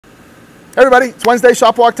Hey everybody, it's Wednesday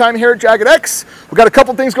shop walk time here at Jagged X. We've got a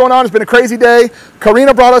couple things going on. It's been a crazy day.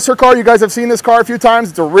 Karina brought us her car. You guys have seen this car a few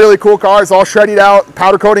times. It's a really cool car. It's all shredded out.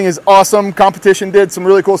 Powder coating is awesome. Competition did some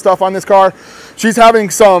really cool stuff on this car. She's having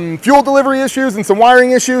some fuel delivery issues and some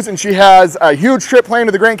wiring issues, and she has a huge trip planned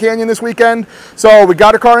to the Grand Canyon this weekend. So we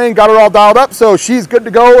got her car in, got her all dialed up, so she's good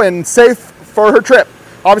to go and safe for her trip.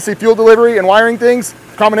 Obviously fuel delivery and wiring things,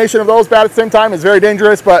 combination of those bad at the same time is very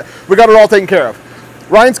dangerous, but we got it all taken care of.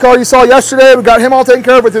 Ryan's car you saw yesterday, we got him all taken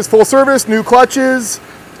care of with his full service, new clutches,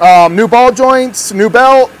 new ball joints, new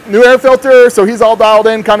belt, new air filter, so he's all dialed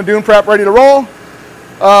in, kind of dune prep, ready to roll.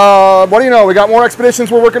 What do you know, we got more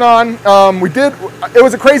expeditions we're working on. It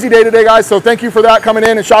was a crazy day today, guys, so thank you for that, coming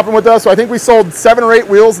in and shopping with us. So I think we sold 7 or 8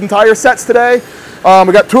 wheels and tire sets today.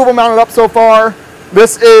 We got 2 of them mounted up so far.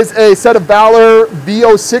 This is a set of Valor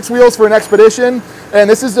V06 wheels for an expedition. And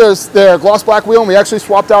this is just their gloss black wheel, and we actually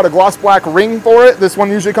swapped out a gloss black ring for it. This one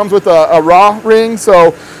usually comes with a raw ring,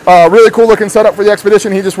 so really cool looking setup for the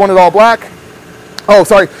expedition. He just wanted all black. Oh,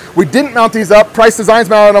 sorry, we didn't mount these up. Price Designs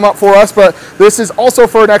mounted them up for us, but this is also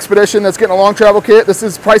for an expedition that's getting a long travel kit. This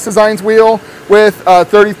is Price Designs wheel with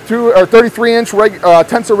 32 or 33-inch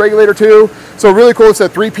tensor regulator too. So really cool. It's a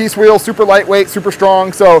 3-piece wheel, super lightweight, super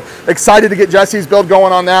strong. So excited to get Jesse's build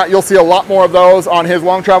going on that. You'll see a lot more of those on his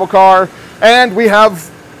long travel car. And we have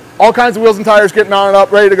all kinds of wheels and tires getting mounted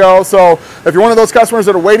up, ready to go. So if you're one of those customers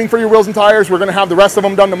that are waiting for your wheels and tires, we're going to have the rest of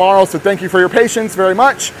them done tomorrow. So thank you for your patience very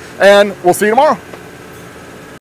much, and we'll see you tomorrow.